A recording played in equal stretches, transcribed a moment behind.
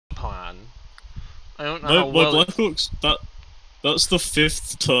I don't know My, how my well. Blackhawks, that's the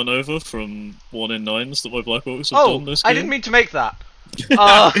 5th turnover from 1 in 9s that my Blackhawks have Oh, done this I game. didn't mean to make that.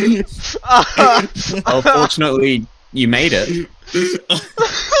 Uh, Well, fortunately, you made it.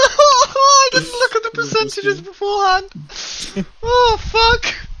 I didn't look at the percentages beforehand. Oh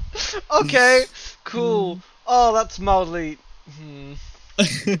fuck. Okay, cool. Oh, that's mildly.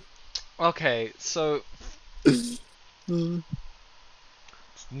 Okay, so it's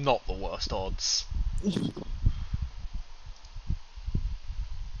not the worst odds.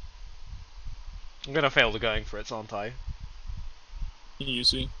 I'm gonna fail the going for it, aren't I?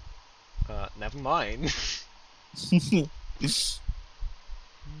 Easy. Never mind.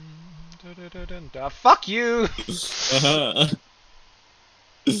 Fuck you!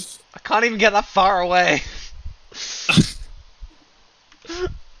 I can't even get that far away.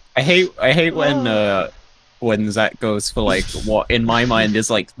 I hate when Zach goes for like what in my mind is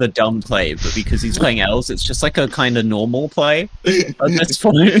like the dumb play, but because he's playing elves, it's just like a kind of normal play at this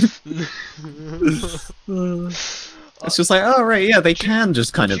point. It's just like, oh right, yeah, they can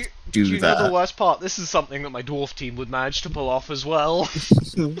just kind of do you know the that. worst part? This is something that my dwarf team would manage to pull off as well.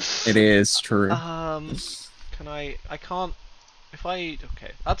 It is true. Can I can't. If I.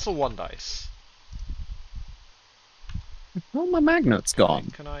 Okay, that's a 1 dice. Oh, my magnet's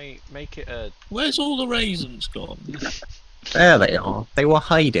gone. Can I make it a. Where's all the raisins gone? There they are. They were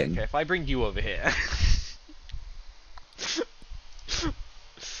hiding. Okay, if I bring you over here.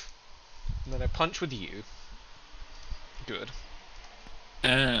 And then I punch with you. Good.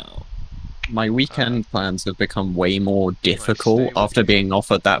 Ow. My weekend plans have become way more stay difficult with after you. being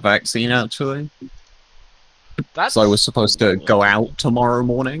offered that vaccine, actually. That's. So I was supposed to go out tomorrow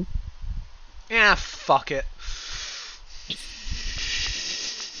morning. Yeah, fuck it.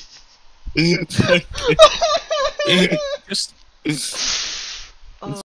 Just